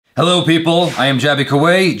Hello people, I am Jaby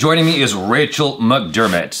Koay. Joining me is Rachel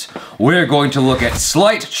McDermott. We're going to look at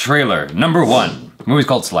SLEIGHT trailer number 1. The movie's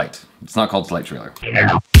called SLEIGHT. It's not called SLEIGHT trailer.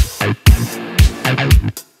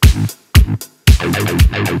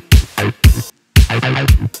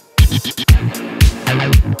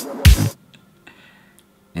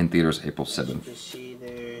 In theaters April 7th. You see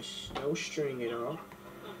there's no string at all.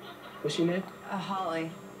 What's your name?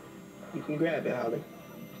 Holly. You can grab it, Holly.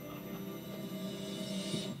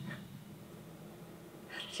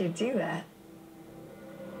 How did you do that?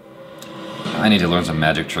 I need to learn some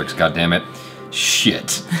magic tricks, goddammit. Shit.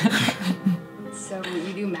 So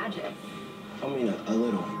you do magic? I mean, a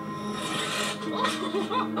little.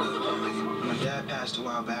 My dad passed a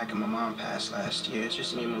while back and my mom passed last year. It's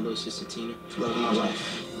just me and my little sister Tina. Love my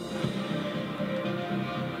wife.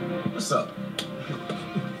 What's up?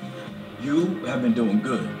 You have been doing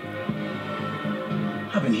good.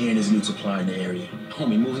 I've been hearing this new supply in the area.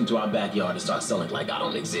 Homie moves into our backyard and starts selling like I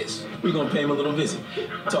don't exist. We're gonna pay him a little visit.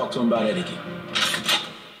 Talk to him about etiquette.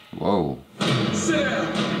 Whoa. Sam!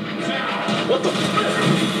 What the?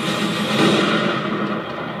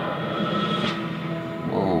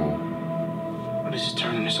 Whoa. This is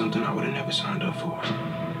turning into something I would have never signed up for.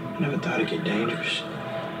 I never thought it'd get dangerous.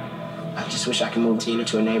 I just wish I could move Tina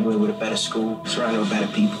to a neighborhood with a better school, surrounded with better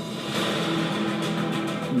people.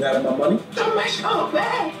 You got my money? Don't mess up,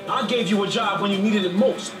 man. I gave you a job when you needed it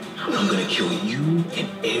most. I'm gonna kill you and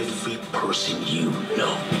every person you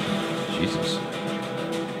know. Jesus.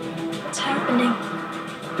 What's happening?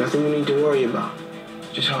 Nothing you need to worry about.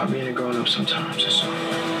 Just hard being a grown-up sometimes, that's all.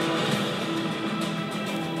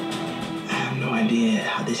 I have no idea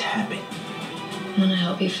how this happened. I'm gonna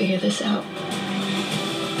help you figure this out.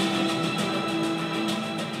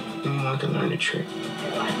 I can learn a trick.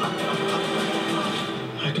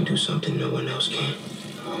 I can do something no one else can.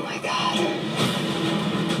 Oh my God.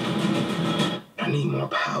 I need more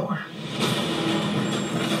power.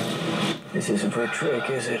 This isn't for a trick,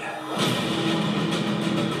 is it?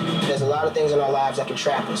 There's a lot of things in our lives that can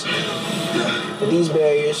trap us. But these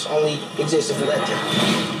barriers only exist if we let them.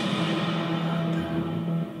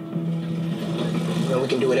 You know, we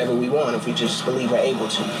can do whatever we want if we just believe we're able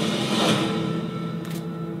to.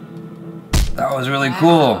 That was really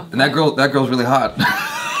cool. And that girl's really hot.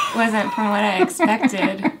 Wasn't from what I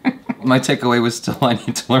expected. My takeaway was still I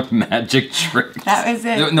need to learn magic tricks. That was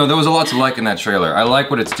it. No, there was a lot to like in that trailer. I like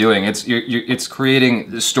what it's doing. It's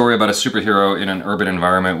creating a story about a superhero in an urban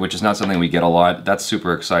environment, which is not something we get a lot. That's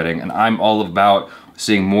super exciting. And I'm all about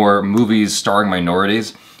seeing more movies starring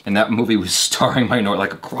minorities. And that movie was starring minority,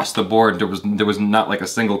 like across the board. There was not like a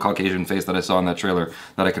single Caucasian face that I saw in that trailer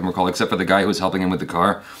that I can recall, except for the guy who was helping him with the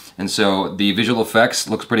car. And so the visual effects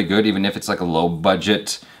looks pretty good, even if it's like a low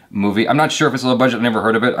budget movie. I'm not sure if it's a low budget, I've never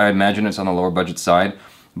heard of it. I imagine it's on the lower budget side.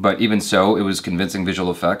 But even so, it was convincing visual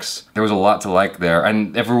effects. There was a lot to like there.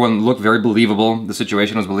 And everyone looked very believable. The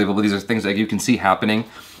situation was believable. These are things that you can see happening.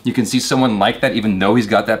 You can see someone like that even though he's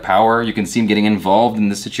got that power. You can see him getting involved in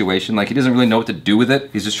this situation. Like he doesn't really know what to do with it.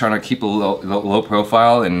 He's just trying to keep a low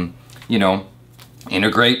profile and, you know,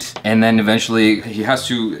 integrate. And then eventually he has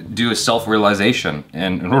to do a self-realization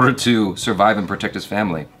in order to survive and protect his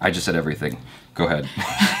family. I just said everything. Go ahead.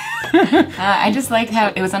 I just liked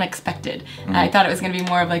how it was unexpected. I thought it was going to be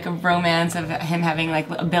more of like a romance of him having like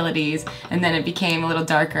abilities, and then it became a little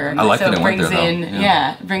darker. I like so that it went brings there, in, though.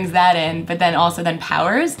 yeah, brings that in, but then also then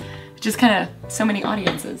powers. Just kind of so many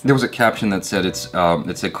audiences. There was a caption that said it's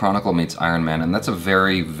a Chronicle meets Iron Man, and that's a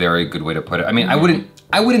very, very good way to put it. I mean, I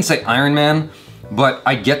wouldn't say Iron Man, but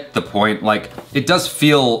I get the point. Like, it does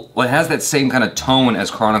feel, well, it has that same kind of tone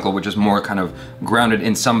as Chronicle, which is more kind of grounded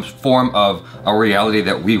in some form of a reality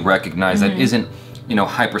that we recognize that isn't, you know,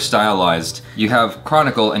 hyper stylized. You have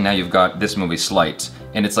Chronicle, and now you've got this movie, SLEIGHT,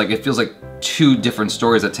 and it's like, it feels like two different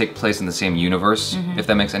stories that take place in the same universe, if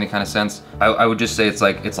that makes any kind of sense. I would just say it's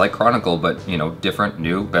like Chronicle, but, you know, different,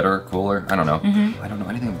 new, better, cooler. I don't know. I don't know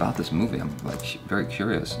anything about this movie. I'm like very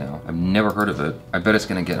curious now. I've never heard of it. I bet it's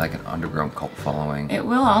gonna get like an underground cult following. It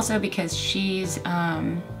will also because she's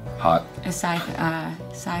Hot. a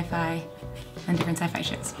sci-fi on different sci-fi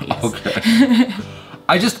shows. But yes. Okay.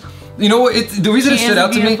 I just, you know what? The reason it She stood is a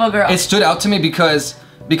out to me, beautiful girl. it stood out to me because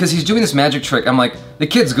he's doing this magic trick. I'm like, the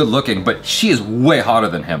kid's good looking, but she is way hotter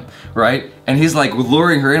than him, right? And he's like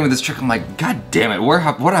luring her in with this trick. I'm like, God damn it, what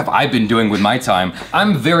have I been doing with my time?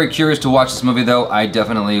 I'm very curious to watch this movie though. I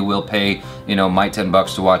definitely will pay, you know, my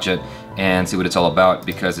 $10 to watch it and see what it's all about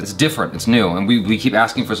because it's different, it's new. And we keep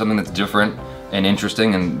asking for something that's different and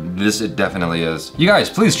interesting, and this it definitely is. You guys,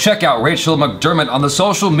 please check out Rachel McDermott on the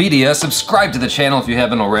social media. Subscribe to the channel if you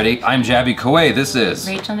haven't already. I'm Jaby Koay, this is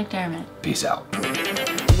Rachel McDermott. Peace out.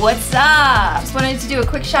 What's up? Just wanted to do a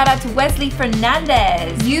quick shout out to Wesley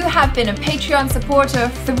Fernandez. You have been a Patreon supporter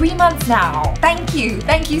for 3 months now. Thank you.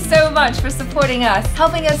 Thank you so much for supporting us,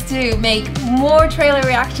 helping us to make more trailer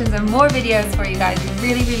reactions and more videos for you guys. We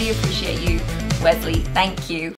really, really appreciate you. Wesley, thank you.